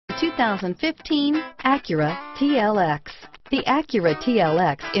2015 Acura TLX. The Acura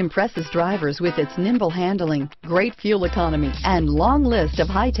TLX impresses drivers with its nimble handling, great fuel economy, and long list of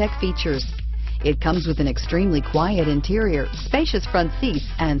high-tech features. It comes with an extremely quiet interior, spacious front seats,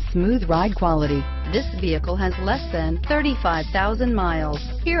 and smooth ride quality. This vehicle has less than 35,000 miles.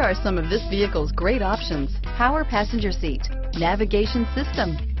 Here are some of this vehicle's great options: power passenger seat, navigation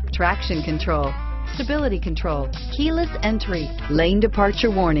system, traction control, stability control, keyless entry, lane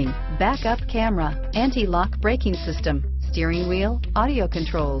departure warning, backup camera, anti-lock braking system, steering wheel audio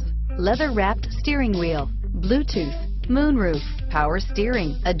controls, leather-wrapped steering wheel, Bluetooth, moonroof, power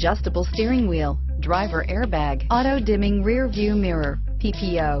steering, adjustable steering wheel, driver airbag, auto-dimming rear view mirror,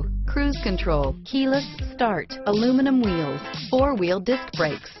 PPO, cruise control, keyless start, aluminum wheels, four-wheel disc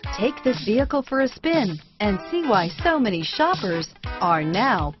brakes. Take this vehicle for a spin and see why so many shoppers are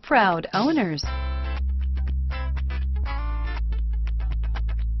now proud owners.